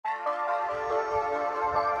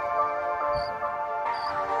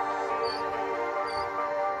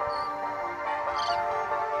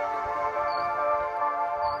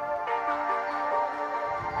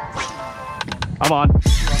I'm on.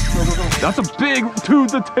 That's a big, dude,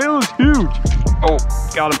 the tail is huge. Oh,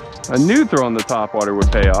 got him. I knew throwing the top water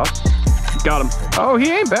would pay off. Got him. Oh, he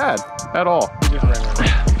ain't bad at all.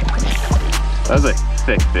 That's a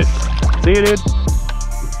thick fish. See you, dude.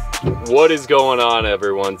 What is going on,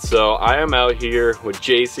 everyone? So I am out here with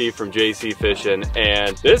JC from JC Fishing,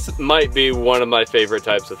 and this might be one of my favorite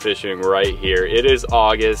types of fishing right here. It is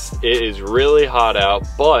August, it is really hot out,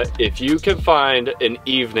 but if you can find an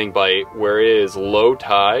evening bite where it is low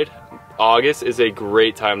tide, August is a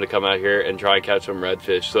great time to come out here and try and catch some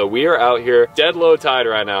redfish. So we are out here, dead low tide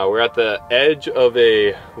right now. We're at the edge of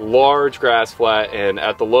a large grass flat, and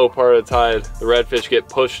at the low part of the tide, the redfish get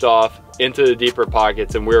pushed off into the deeper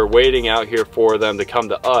pockets, and we're waiting out here for them to come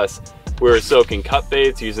to us. We're soaking cut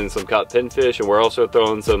baits using some cut pinfish, and we're also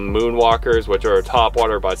throwing some Moonwalkers, which are top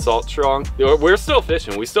water by Salt Strong. We're still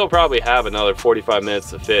fishing. We still probably have another 45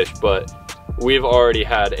 minutes to fish, but we've already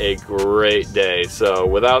had a great day. So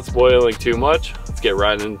without spoiling too much, let's get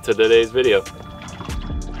right into today's video.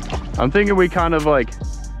 I'm thinking we kind of like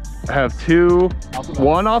have two,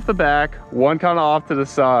 one off the back, one kind of off to the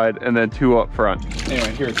side, and then two up front.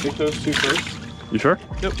 Anyway, here, take those two first. You sure?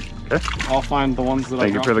 Yep. Okay. I'll find the ones that I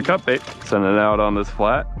Thank you for the cut bait. Sending it out on this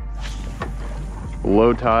flat.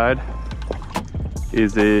 Low tide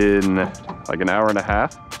is in like an hour and a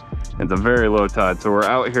half. It's a very low tide, so we're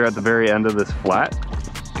out here at the very end of this flat,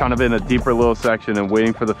 kind of in a deeper little section, and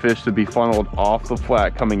waiting for the fish to be funneled off the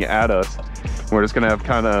flat coming at us. We're just gonna have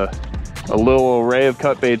kind of a little array of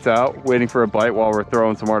cut baits out, waiting for a bite while we're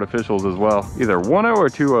throwing some artificials as well. Either 1-0 or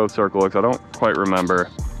 2-0 circle hooks, I don't quite remember,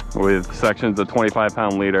 with sections of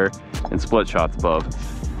 25-pound leader and split shots above,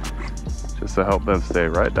 just to help them stay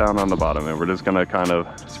right down on the bottom. And we're just gonna kind of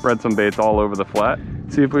spread some baits all over the flat,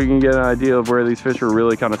 see if we can get an idea of where these fish are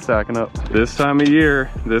really kind of stacking up. This time of year,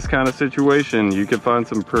 this kind of situation, you can find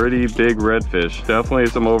some pretty big redfish. Definitely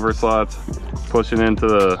some overslots pushing into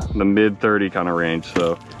the mid 30 kind of range.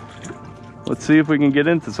 So let's see if we can get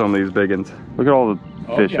into some of these big ones. Look at all the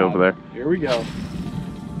fish over there. Here we go.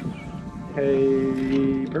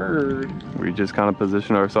 Hey, bird. We just kind of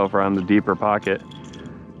position ourselves around the deeper pocket,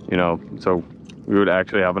 you know, so we would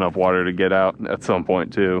actually have enough water to get out at some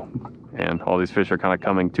point too. And all these fish are kind of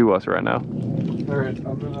coming to us right now. All right,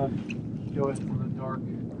 I'm gonna go into the dark.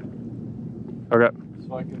 Okay.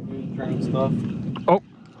 So I can do the drone stuff.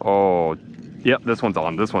 Oh, yep, this one's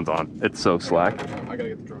on, this one's on. It's so slack. I gotta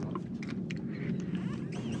get the drone on.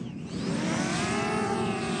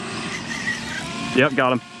 Yep,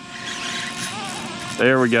 got him.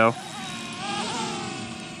 There we go.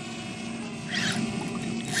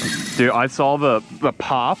 Dude, I saw the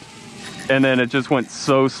pop, and then it just went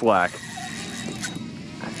so slack.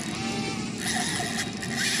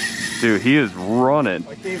 Dude, he is running.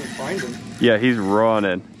 I can't even find him. Yeah, he's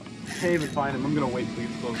running. I can't even find him. I'm gonna wait till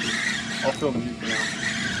he's closer. I'll film you for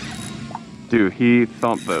now. Dude, he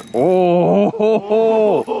thumped it. Oh,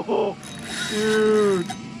 dude.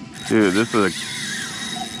 Dude, this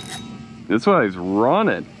one is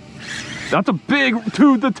running. That's a big,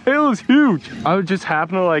 dude, the tail is huge. I would just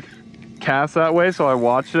happen to like cast that way, so I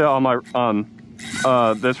watched it on my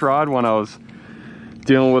this rod when I was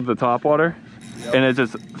dealing with the topwater. Yep. And it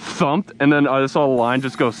just thumped, and then I just saw the line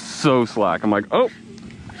just go so slack. I'm like, oh,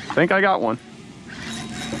 I think I got one.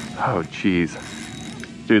 Oh, jeez.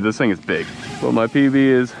 Dude, this thing is big. Well, my PB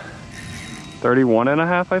is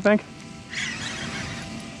 31.5, I think.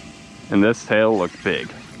 And this tail looks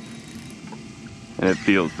big. And it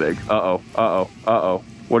feels big. Uh-oh, uh-oh, uh-oh.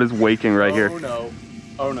 What is waking right here? Oh, no.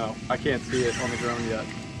 Oh, no. I can't see it on the drone yet.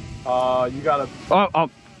 You gotta... Oh,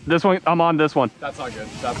 this one, I'm on this one. That's not good.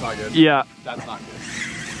 That's not good. Yeah. That's not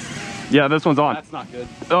good. Yeah, this one's on. That's not good.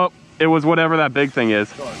 Oh, it was whatever that big thing is.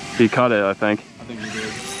 Sorry. He cut it, I think. I think he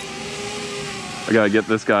did. I gotta get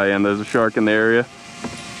this guy in. There's a shark in the area.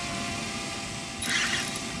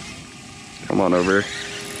 Come on over here.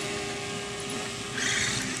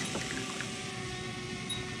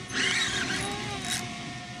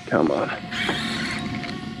 Come on.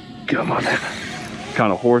 Come on in.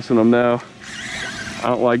 Kind of horsing them now. I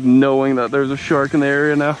don't like knowing that there's a shark in the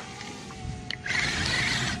area now.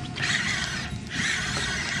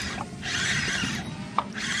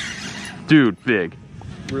 Dude, big.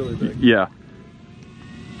 Really big. Yeah.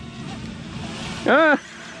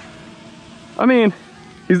 I mean,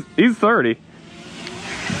 he's 30.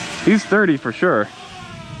 He's 30 for sure.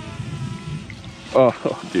 Oh,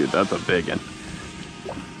 dude, that's a big one.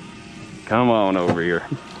 Come on over here.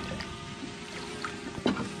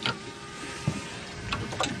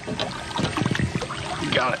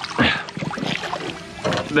 Got it.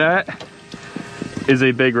 That is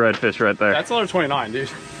a big redfish right there. That's another 29, dude.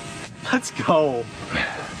 Let's go.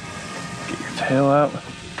 Get your tail out.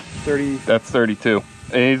 30. That's 32.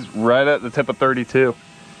 And he's right at the tip of 32.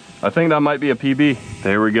 I think that might be a PB.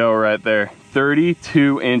 There we go right there.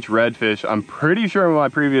 32-inch redfish. I'm pretty sure my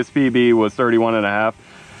previous PB was 31.5.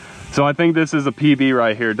 So I think this is a PB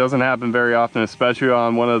right here. It doesn't happen very often, especially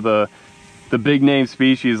on one of the big name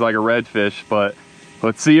species like a redfish. But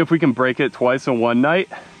let's see if we can break it twice in one night.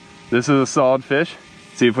 This is a solid fish.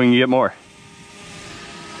 See if we can get more.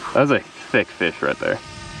 That's a thick fish right there.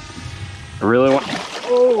 I really want,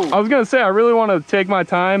 I was gonna say, I really want to take my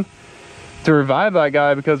time to revive that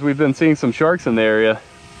guy because we've been seeing some sharks in the area.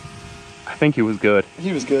 I think he was good.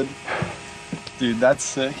 He was good. Dude, that's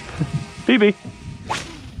sick. PB.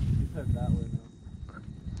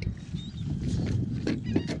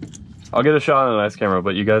 I'll get a shot on the nice camera,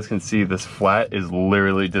 but you guys can see this flat is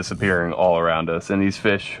literally disappearing all around us, and these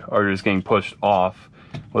fish are just getting pushed off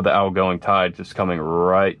with the outgoing tide just coming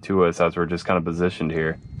right to us as we're just kind of positioned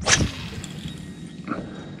here.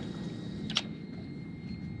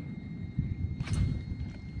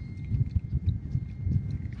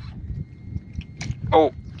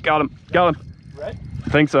 Oh, got him, got him. Red? I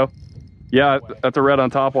think so. Yeah, No that's a red on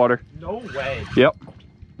top water. No way. Yep.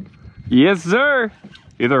 Yes, sir.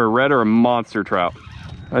 Either a red or a monster trout.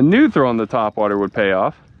 I knew throwing the top water would pay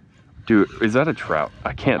off. Dude, is that a trout?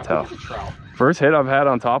 I can't tell. It's a trout. First hit I've had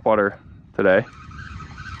on top water today.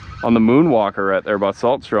 On the Moonwalker right there by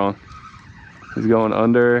Salt Strong. He's going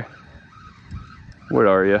under. What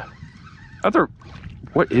are you? That's a,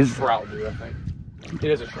 what is that? Trout, dude, I think.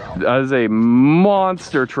 It is a trout. That is a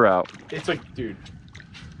monster trout. It's like, dude.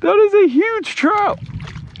 That is a huge trout.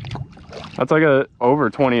 That's like a over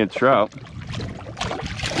 20-inch trout.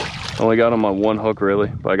 Only got him on one hook really,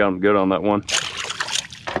 but I got him good on that one.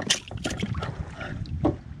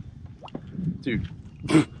 Dude.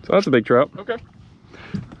 So that's a big trout. Okay.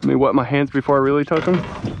 Let me wet my hands before I really touch them.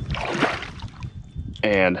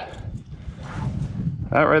 And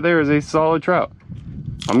that right there is a solid trout.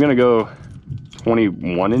 I'm gonna go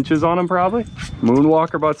 21 inches on him probably.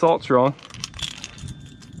 Moonwalker by Salt Strong.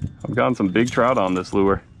 I've gotten some big trout on this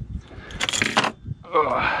lure.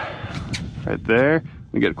 Ugh. Right there.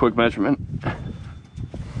 Let me get a quick measurement. Right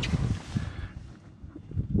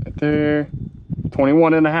there.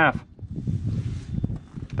 21.5.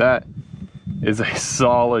 That is a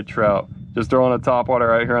solid trout. Just throwing a top water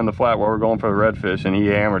right here on the flat while we're going for the redfish, and he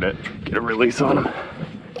hammered it. Get a release on him.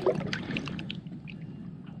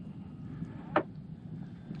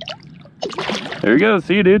 There you go.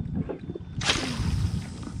 See you, dude.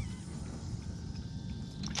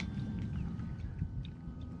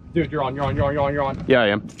 Dude, you're on. Yeah, I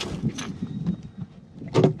am.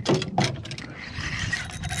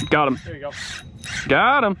 Got him. There you go.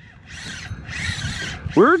 Got him.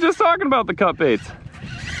 We were just talking about the cut baits.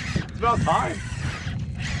 It's about time.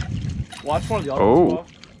 Watch one of the other Oh. ones.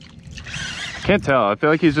 I can't tell. I feel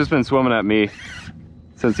like he's just been swimming at me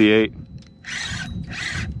since he ate.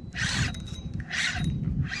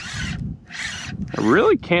 I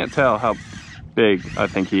really can't tell how big I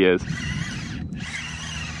think he is.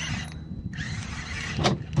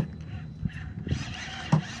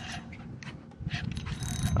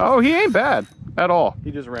 Oh, he ain't bad at all. He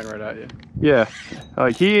just ran right at you. Yeah,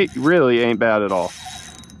 like he really ain't bad at all.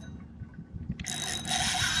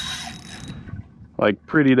 Like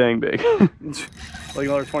pretty dang big. Like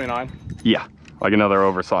another 29. Yeah, like another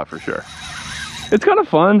overslot for sure. It's kind of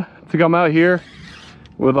fun to come out here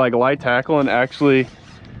with like light tackle and actually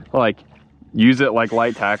like use it like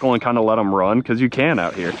light tackle and kind of let them run, because you can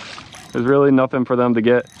out here. There's really nothing for them to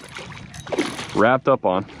get wrapped up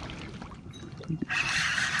on.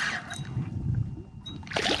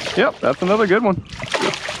 Yep, that's another good one.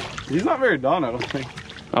 He's not very done, I don't think.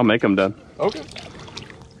 I'll make him done. Okay.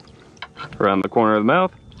 Around the corner of the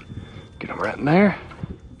mouth. Get him right in there.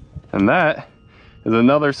 And that is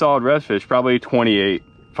another solid redfish, probably 28,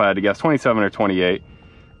 if I had to guess, 27 or 28.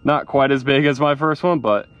 Not quite as big as my first one,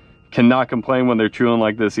 but cannot complain when they're chewing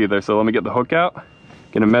like this either. So let me get the hook out,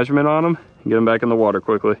 get a measurement on them, and get them back in the water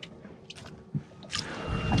quickly.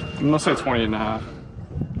 I'm gonna say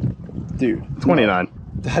 28.5. Dude. 29.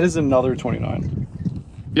 That is another 29.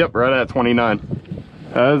 Yep, right at 29.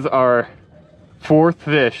 That is our fourth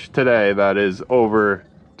fish today that is over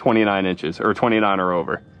 29 inches, or 29 or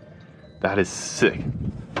over. That is sick.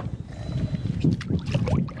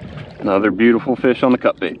 Another beautiful fish on the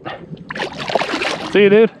cut bait. See you,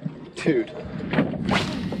 dude. Dude.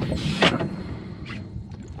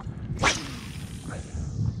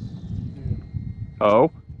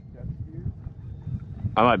 Oh.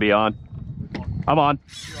 I might be on. I'm on.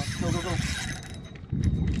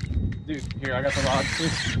 Go. Dude, here, I got the rod.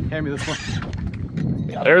 Hand me this one.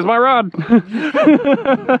 There's my rod.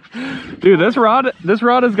 Dude, this rod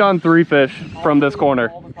has gotten 3 fish from this corner.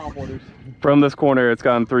 All the top waters. From this corner, it's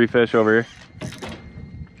gotten 3 fish over here.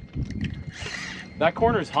 That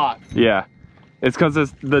corner's hot. Yeah. It's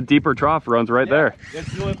because the deeper trough runs right there.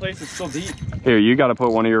 It's the only place that's still deep. Here, you got to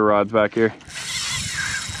put one of your rods back here.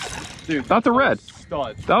 Dude, that's a red.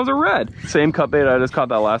 Stud. That was a red. Same cut bait I just caught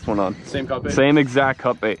that last one on. Same cut bait? Same exact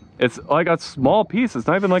cut bait. It's like a small piece. It's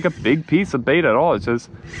not even like a big piece of bait at all. It's just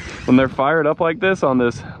when they're fired up like this on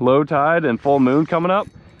this low tide and full moon coming up,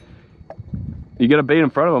 you get a bait in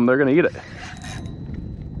front of them, they're going to eat it.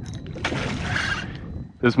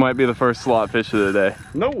 This might be the first slot fish of the day.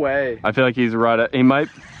 No way. I feel like he's right at, he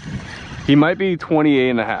might be 28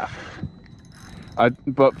 and a half.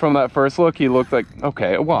 But from that first look, he looked like,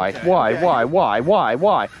 okay, why?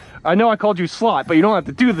 I know I called you slot, but you don't have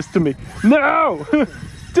to do this to me. No!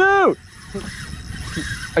 Dude!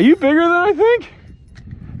 Are you bigger than I think?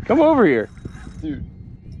 Come over here. Dude.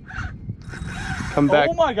 Come back.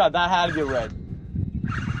 Oh my God, that had to get red.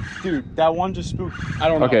 Dude, that one just spooked. I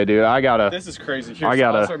don't know. Okay, dude, I gotta. This is crazy. Here, I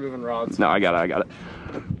gotta. I'll start moving rods. No, I got it.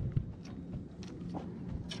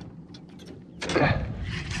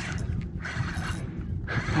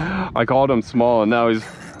 I called him small, and now he's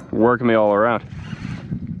working me all around.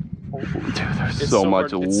 Dude, there's so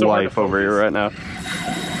much life over here right now.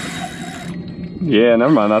 Yeah,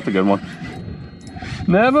 never mind. That's a good one.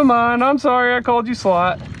 Never mind. I'm sorry. I called you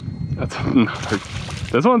slot. That's another.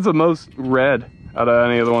 This one's the most red out of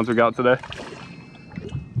any of the ones we got today.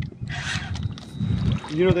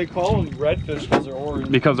 You know, they call them redfish because they're orange.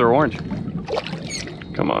 Because they're orange.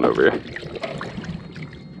 Come on over here.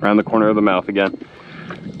 Around the corner of the mouth again.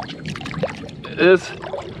 This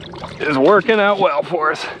is working out well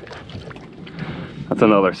for us. That's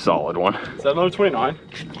another solid one. Is that another 29?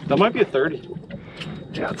 That might be a 30.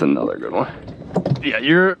 Yeah, that's another good one.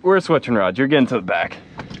 Yeah, we're switching rods. You're getting to the back.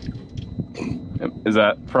 Is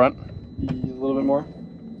that front? A little bit more.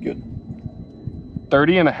 Good.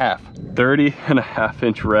 30 and a half. 30 and a half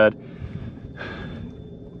inch red.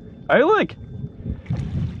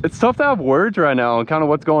 It's tough to have words right now on kind of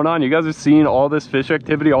what's going on. You guys are seeing all this fish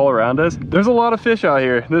activity all around us. There's a lot of fish out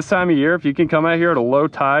here this time of year. If you can come out here at a low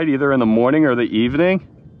tide, either in the morning or the evening,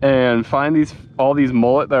 and find all these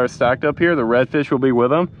mullet that are stacked up here, the redfish will be with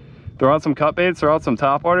them. Throw out some cut baits, throw out some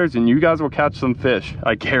top waters, and you guys will catch some fish.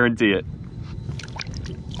 I guarantee it.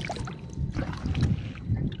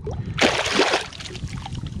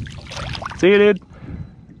 See you, dude.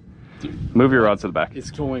 Move your rods to the back. It's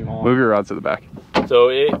going on. Move your rods to the back. So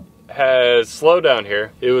it has slowed down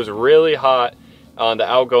here. It was really hot on the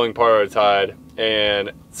outgoing part of the tide,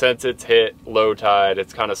 and since it's hit low tide,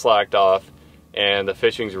 it's kind of slacked off, and the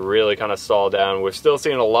fishing's really kind of stalled down. We're still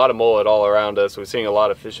seeing a lot of mullet all around us. We're seeing a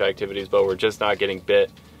lot of fish activities, but we're just not getting bit.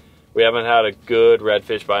 We haven't had a good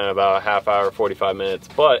redfish bite in about a half hour, 45 minutes,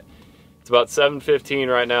 but it's about 7:15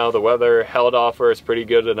 right now. The weather held off for us pretty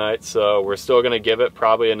good tonight, so we're still gonna give it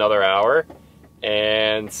probably another hour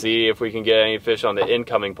and see if we can get any fish on the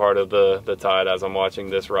incoming part of the tide as I'm watching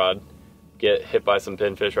this rod get hit by some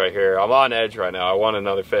pinfish right here. I'm on edge right now. I want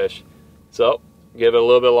another fish. So give it a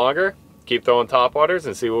little bit longer, keep throwing top waters,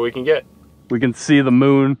 and see what we can get. We can see the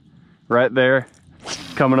moon right there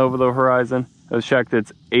coming over the horizon. I was checked,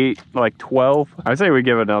 it's 12. I say we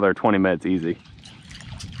give it another 20 minutes easy.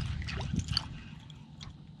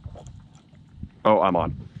 Oh, I'm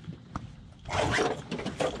on.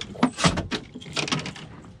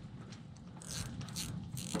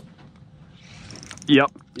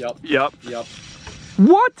 Yep.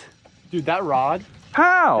 What? Dude, that rod.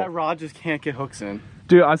 How? That rod just can't get hooks in.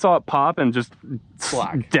 Dude, I saw it pop and just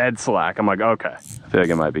Slack. Dead slack. I'm like, okay. I feel like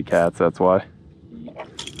it might be cats, that's why.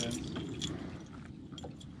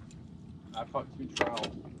 I caught 2 trout.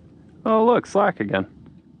 Oh, look, slack again.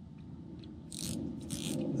 Is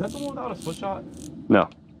that the one without a split shot? No.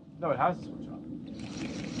 No, it has a split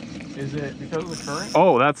shot. Is it because of the current?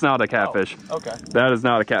 Oh, that's not a catfish. Oh, okay. That is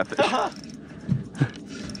not a catfish.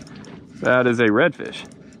 That is a redfish.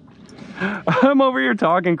 I'm over here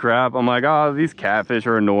talking crap. I'm like, oh, these catfish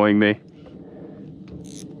are annoying me.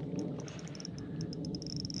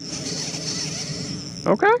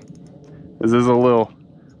 Okay. This is a little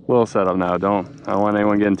setup now. I don't want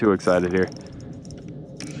anyone getting too excited here.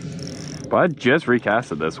 But I just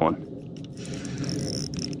recasted this one.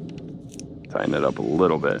 Tighten it up a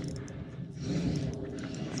little bit.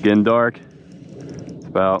 It's getting dark. It's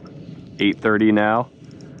about 8:30 now.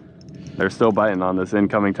 They're still biting on this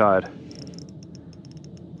incoming tide.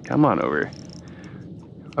 Come on over here.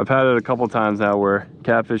 I've had it a couple times now where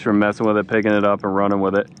catfish are messing with it, picking it up and running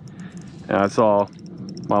with it. and I saw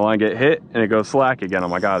my line get hit and it goes slack again. I'm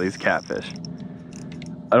like, ah, these catfish.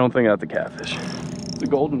 I don't think that's a catfish. The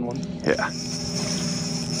golden one. Yeah.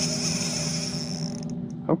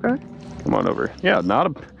 Okay. Come on over. Yeah, not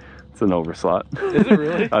a, it's an overslot. Is it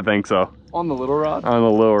really? I think so. On the little rod? On the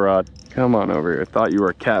little rod. Come on over here. Thought you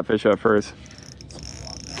were a catfish at first.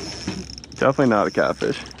 Definitely not a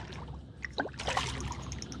catfish.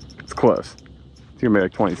 It's close. It's gonna be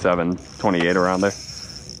like 27, 28 around there.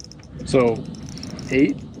 So,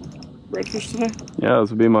 8 redfish today? Yeah, this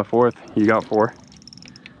would be my 4th. You got 4.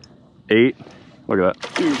 8. Look at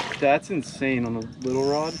that. Dude, that's insane on a little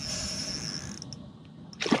rod.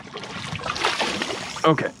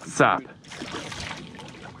 Okay, stop.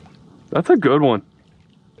 That's a good one.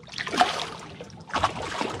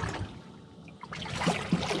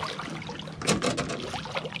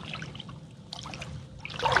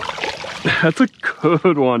 That's a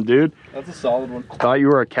good one, dude. That's a solid one. Thought you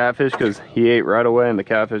were a catfish because he ate right away and the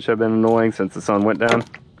catfish have been annoying since the sun went down.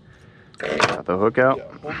 Got the hook out. Yeah,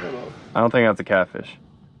 hold that up. I don't think that's a catfish.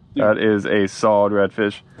 That is a solid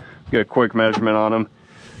redfish. Get a quick measurement on him.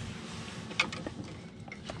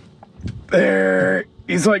 There,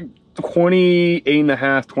 he's like 28 and a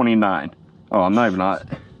half, 29. Oh, I'm not even not.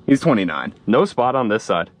 He's 29. No spot on this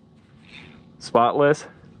side. Spotless.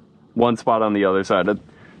 One spot on the other side. A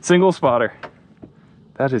single spotter.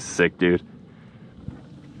 That is sick, dude.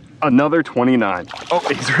 Another 29. Oh,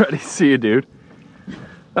 he's ready. See you, dude.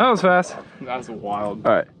 That was fast. That's wild.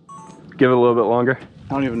 All right, give it a little bit longer.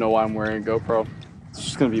 I don't even know why I'm wearing a GoPro. It's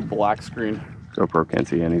just gonna be black screen. GoPro can't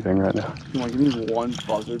see anything right now. Come on, give me one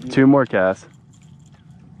buzzer beat. 2 more casts.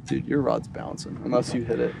 Dude, your rod's bouncing, unless you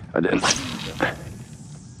hit it. I didn't.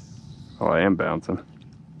 Oh, I am bouncing.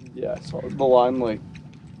 Yeah, I saw the line, like,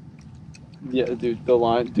 yeah, dude, the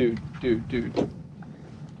line, dude.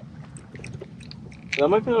 That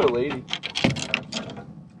might be another lady.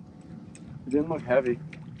 It didn't look heavy.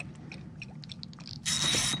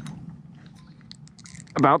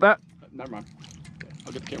 About that? Never mind. Okay,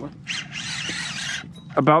 I'll get the camera.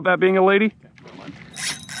 About that being a lady? Okay, never mind.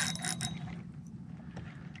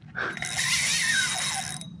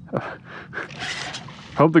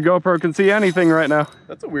 Hope the GoPro can see anything right now.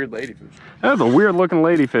 That's a weird ladyfish. That's a weird looking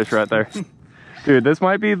ladyfish right there. Dude, this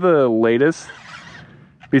might be the latest,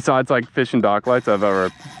 besides like fish and dock lights, I've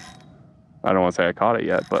ever, I don't want to say I caught it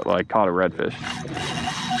yet, but like caught a redfish.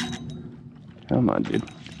 Come on, dude.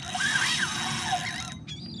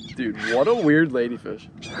 Dude, what a weird ladyfish.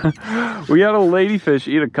 We had a ladyfish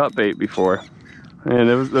eat a cut bait before,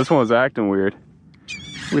 and this one was acting weird.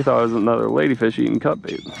 We thought it was another ladyfish eating cut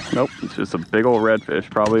bait. Nope, it's just a big old redfish.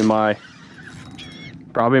 Probably my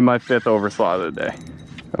 5th overslot of the day.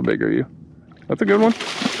 How big are you? That's a good one.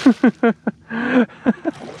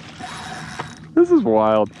 This is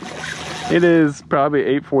wild. It is probably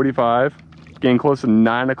 8:45, getting close to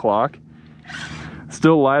 9 o'clock.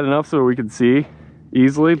 Still light enough so we can see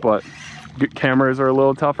easily, but cameras are a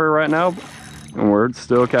little tougher right now, and we're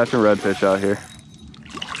still catching redfish out here.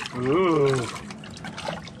 Ooh.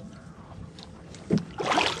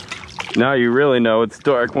 Now you really know it's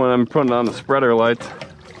dark when I'm putting on the spreader lights.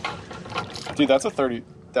 Dude, that's a 30.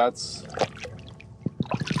 That's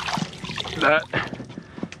a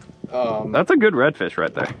good redfish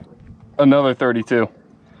right there. Another 32.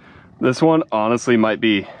 This one honestly might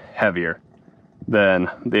be heavier than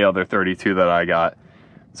the other 32 that I got.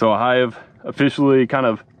 So I have officially kind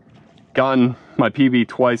of gotten my PB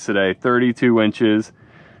twice today, 32 inches.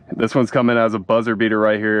 This one's coming as a buzzer beater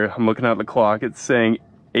right here. I'm looking at the clock, it's saying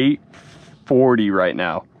 8:40 right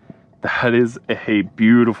now. That is a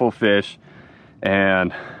beautiful fish,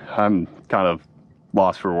 and I'm kind of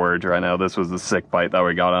lost for words right now. This was a sick bite that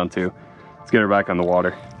we got onto. Let's get her back on the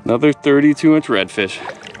water. Another 32-inch redfish.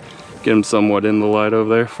 Get him somewhat in the light over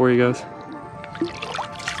there for you guys.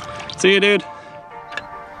 See you, dude.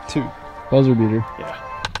 2. Buzzer beater. Yeah.